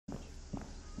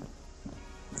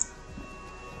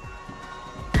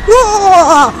How's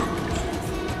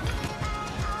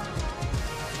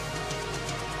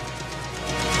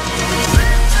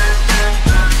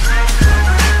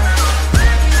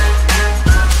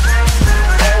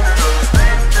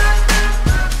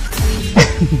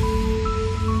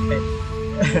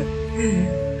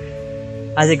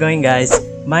it going, guys?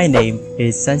 My name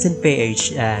is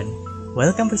PH and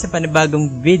welcome po sa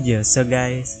panibagong video. So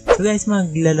guys,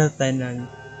 maglalaro tayo ng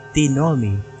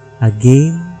Tenome, a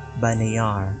game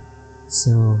banayar.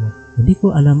 So, hindi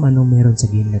ko alam anong meron sa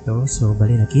game na to. So,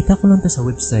 bali nakita ko lang to sa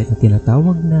website na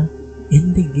tinatawag na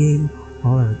indie game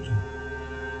horror game.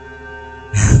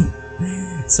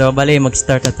 So, bali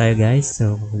mag-start na tayo, guys.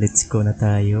 So, let's go na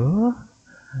tayo.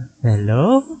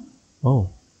 Hello?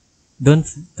 Oh. Don't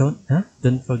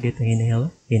forget to inhale.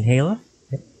 Inhale.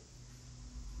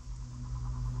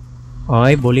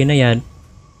 Okay, bully na yan.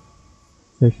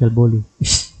 Social bully.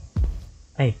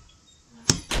 Ay.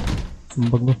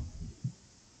 Sumbag mo.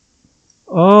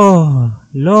 Oh,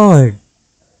 Lord.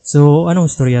 So,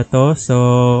 anong storya to? So,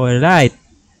 alright.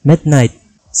 Midnight.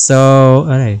 So,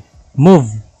 alright. Move,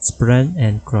 sprint,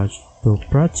 and crouch. To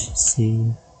crouch,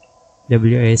 C,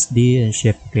 WSD, and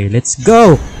shift. Okay, let's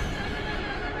go!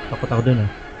 Takot ako dun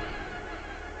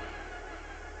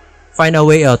Find a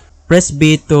way out. Press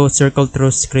B to circle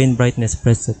through screen brightness.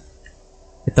 Press it.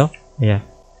 Ito? Yeah.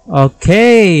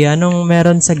 Okay. Anong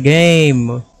meron sa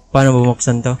game? Paano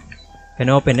bumuksan to? Can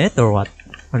I open it or what?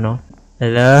 Ano?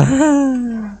 Hello?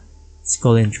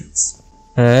 Skull entrance.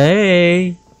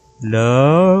 Hey!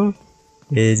 Hello?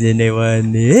 Is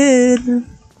anyone in?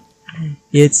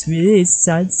 It's me,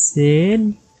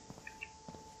 Sunsin.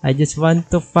 I just want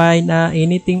to find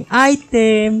anything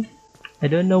item.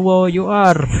 I don't know where you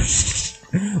are.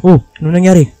 Oh, ano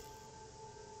nangyari?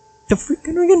 The freak,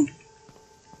 ano yan?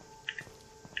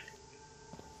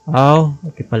 Oh,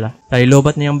 okay pala. Tayo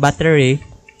lobat na yung battery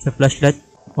sa flashlight.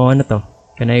 Oh, ano to?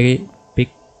 Can I pick?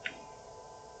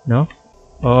 No?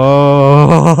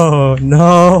 Oh, no.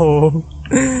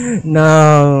 No,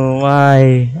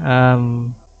 why?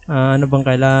 Ano bang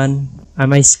kailan?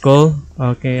 Am I skull?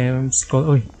 Okay, I'm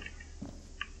skull. Uy.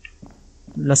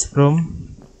 Last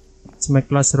room. It's my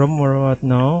classroom or what?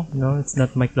 No, no, it's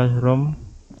not my classroom.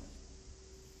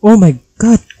 Oh my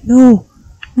god, no!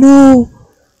 No!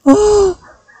 Oh!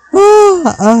 Oh!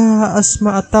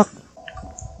 Asthma attack.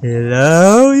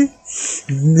 Hello?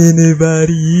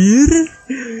 Anybody here?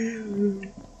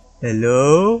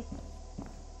 Hello?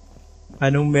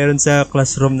 Anong meron sa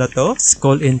classroom na to?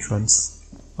 Skull entrance.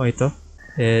 Oh, ito.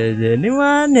 Is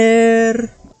anyone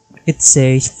here? It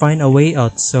says find a way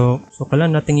out. So kala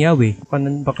nating yawi.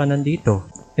 Baka nandito.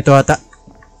 Ito ata.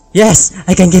 Yes!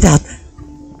 I can get out!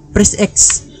 Press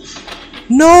X.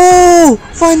 No!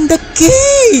 Find the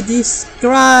key! Jesus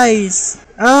Christ!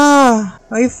 Are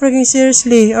you freaking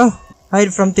seriously? Oh,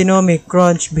 hide from Tenome.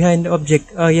 Crouch behind the object.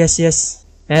 Oh, yes, yes.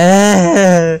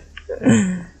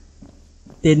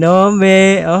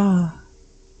 Tenome. Oh.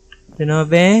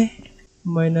 Tenome.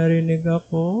 May narinig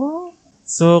ako.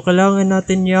 So, kailangan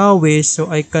natin yawi so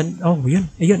I can... Oh, yun.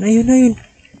 Ayun.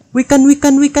 We can.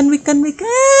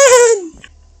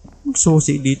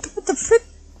 Susi dito. What the frick?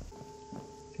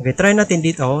 Okay, try natin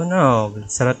dito. Oh, no.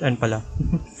 Saratan pala.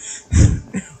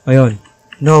 Ayun.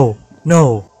 No.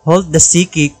 Hold the C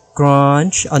key.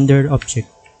 Crunch under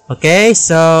object. Okay,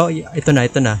 so... Ito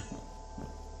na.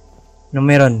 Ano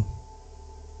meron?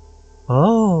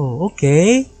 Oh,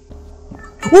 okay.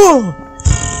 Whoa!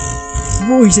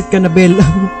 Buisit ka na, Bel.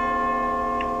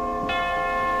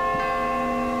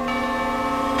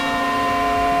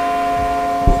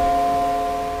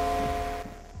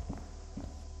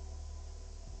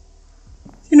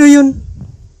 Sino yun?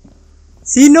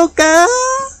 Sino ka?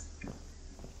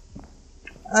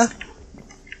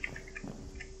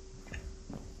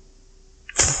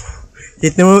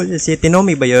 Si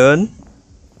Tenome ba yun?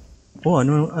 Oh,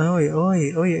 ano? Oy.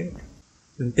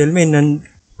 Don't tell me,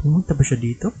 pumunta ba siya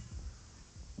dito?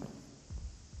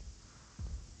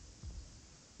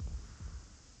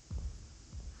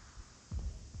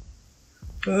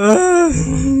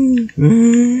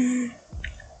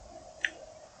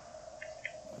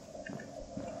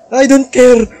 I don't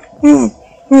care.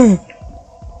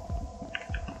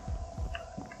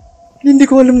 Hindi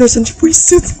ko alam nasan si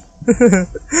Pwisit.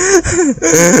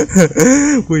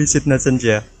 Pwisit nasan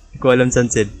siya? Hindi ko alam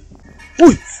saan siya.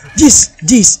 Uy!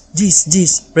 Jeez!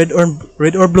 Red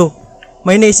or blue?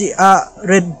 My name is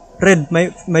red.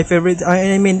 My favorite.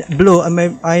 I mean blue.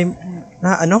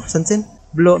 Ano? Sansin?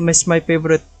 Blue is my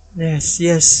favorite.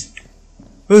 Yes.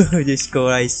 Oh, Jesus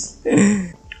Christ.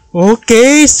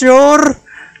 Okay, sure.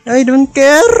 I don't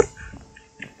care.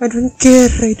 I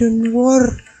don't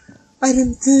war. I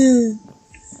don't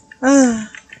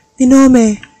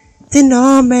Tenome.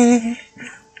 Tenome.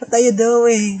 What are you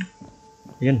doing?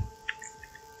 Ayun.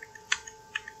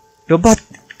 Robot.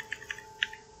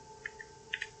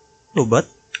 Robot?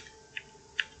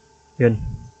 Yun.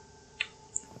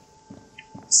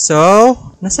 So,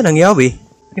 nasa nang yawi?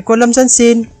 Hindi ko alam saan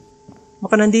sin.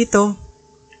 Baka nandito.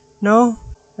 No?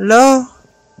 Hello?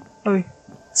 Oy.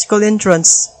 School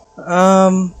entrance.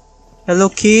 Hello,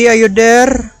 Key? Are you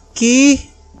there?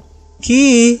 Key?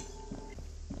 Key?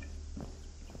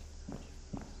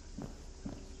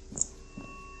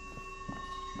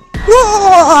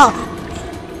 Ah!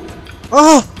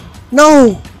 Oh!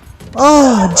 No!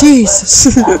 Oh,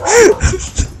 Jesus!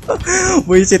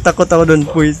 Buisit, takot ako dun,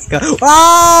 buisit ka.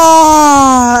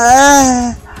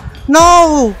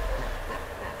 No!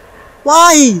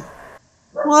 Why?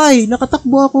 Why?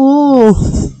 Nakatakbo ako.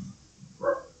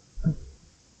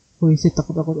 Buisit,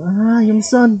 takot ako. Yung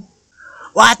son.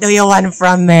 What do you want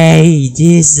from me?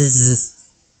 Jesus.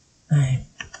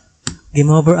 Game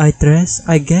over, I guess.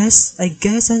 I guess,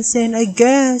 Hansen, I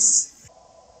guess.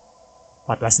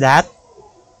 What was that?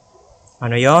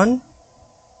 Ano yon?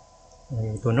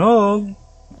 Ay, tunog.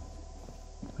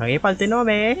 Ang ipal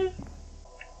Tenome.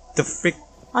 The frick?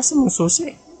 Asa mong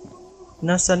susi?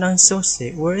 Nasa ng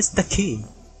susi? Where is the key?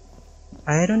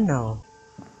 I don't know.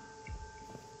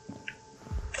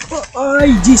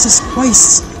 Ay, Jesus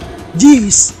Christ!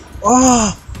 Jeez!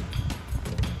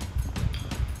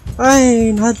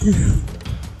 Ay, not...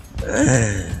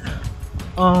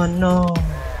 Oh no.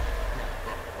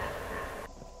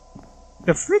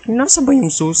 The frick? Nasa ba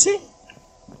yung susi?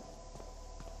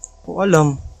 O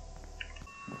alam.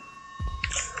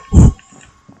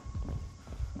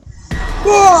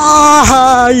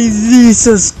 Ay,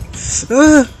 Jesus!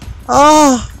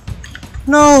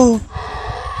 No!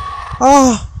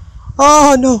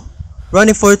 No!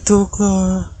 Running for 2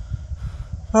 o'clock.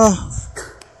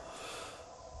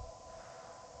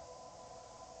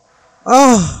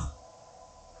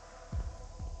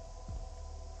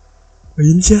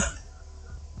 Ayun siya.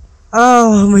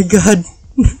 Oh my God.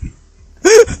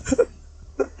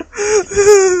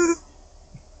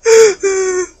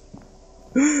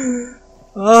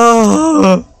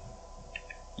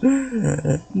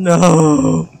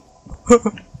 No.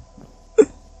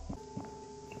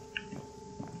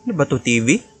 Ano ba to,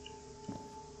 TV?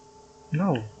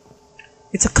 No.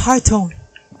 It's a cartoon.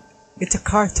 It's a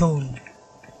cartoon.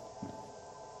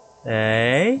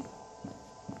 Hey.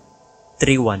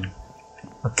 3-1.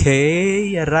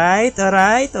 Okay, alright.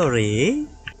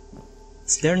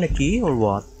 Is there a key or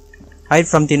what? Hide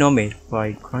from Tenome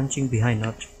by crunching behind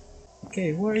object.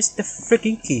 Okay, where is the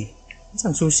freaking key?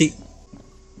 Isang susi.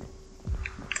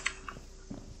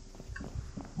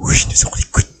 Uy, nasa ko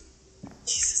likod.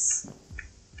 Jesus.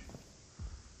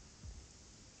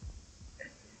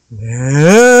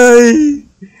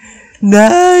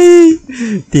 Nay!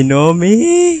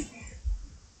 Tenome!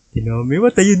 Tenome,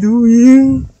 what are you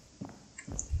doing?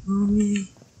 Mami.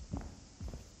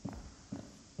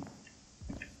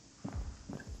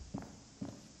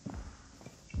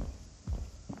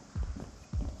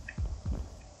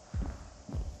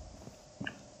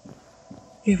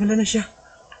 Okay, wala na siya.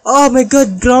 Oh my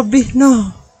God, grabe. No.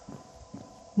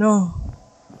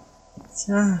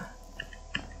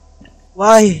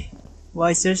 Why?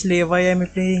 Why, seriously, why am I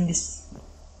playing this?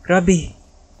 Grabe.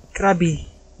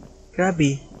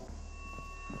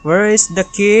 Where is the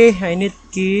key? I need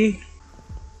key.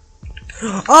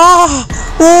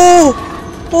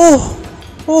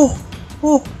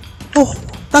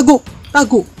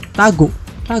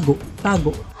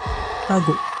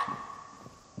 Tago.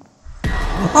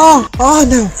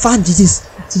 No, fun, Jesus.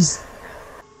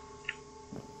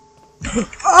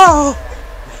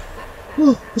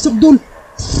 Isang dul.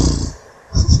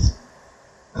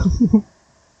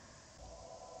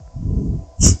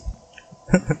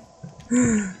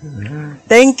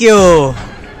 Thank you.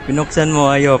 Pinuksan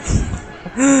mo, ayop.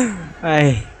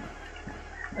 Ay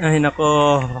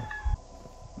nako.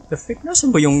 The frick,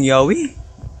 nasan ba yung yawi?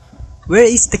 Where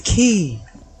is the key?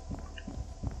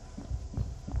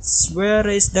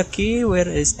 Where is the key?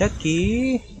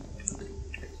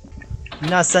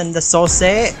 Nasan the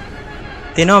sauce?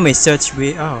 Tenome, search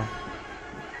we.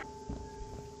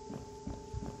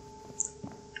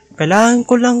 Kailangan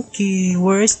ko lang key.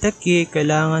 Where is the key?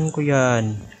 Kailangan ko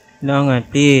yan. Kailangan,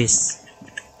 please.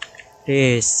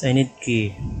 Please, I need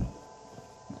key.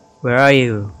 Where are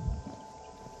you?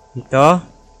 Dito?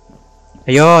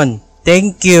 Ayun.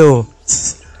 Thank you.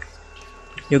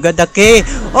 You got the key.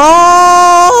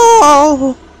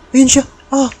 Oh! Ayun siya.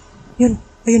 Ayun.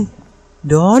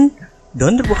 Don't.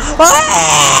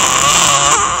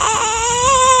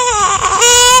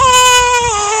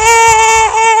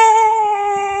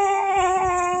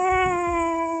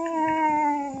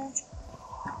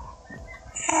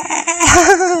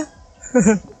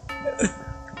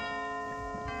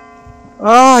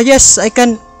 Oh, yes, I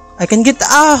can get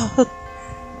out.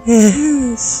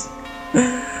 Yes.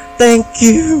 Thank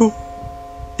you.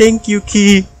 Thank you,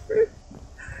 key.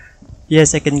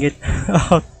 Yes, I can get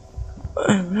out.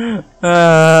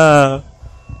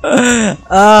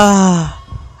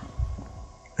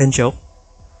 Pensyo?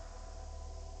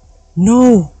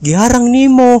 No, giharang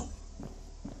nimo.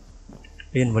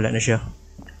 Ayun, wala na siya.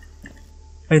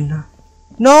 Ayun na.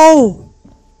 No!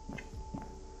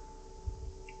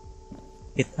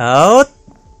 Get out.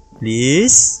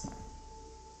 Please.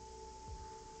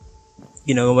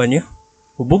 Ginagawa niya.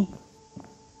 Hubog.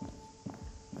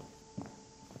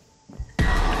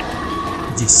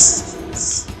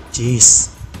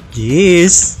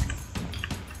 Jeez.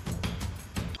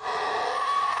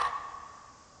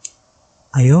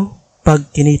 Ayaw, pag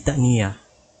kinita niya.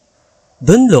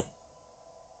 Don't look.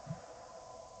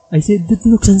 I said, don't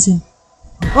look, Sansin.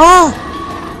 Ah!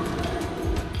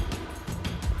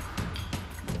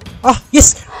 Ah,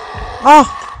 yes! Ah!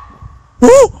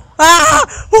 Oh! Ah!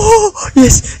 Oh!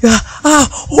 Yes! Ah!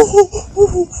 Oh!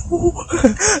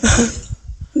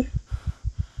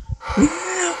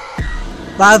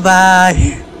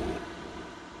 Bye-bye!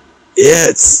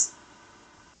 Yes!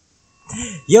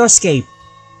 Your escape.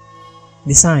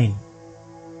 Design.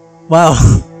 Wow!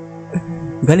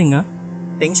 Galing ah.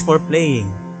 Thanks for playing.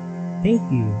 Thank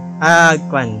you.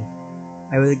 Kwan.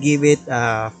 I will give it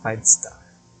a 5 star.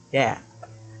 Yeah.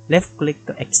 Left click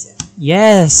to exit.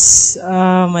 Yes!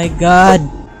 Oh my god!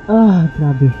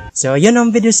 Grabe. So, yun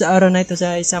ang video sa araw na ito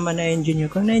sa isama na engine nyo.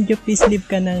 Kung na-enjoy, please leave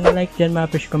ka ng like dyan,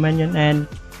 ma-push comment yun, and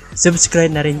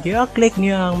subscribe na rin kayo. Click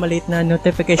nyo ang maliit na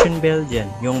notification bell dyan.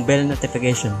 Yung bell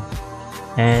notification.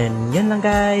 And yun lang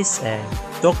guys. And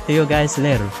talk to you guys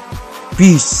later.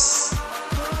 Peace!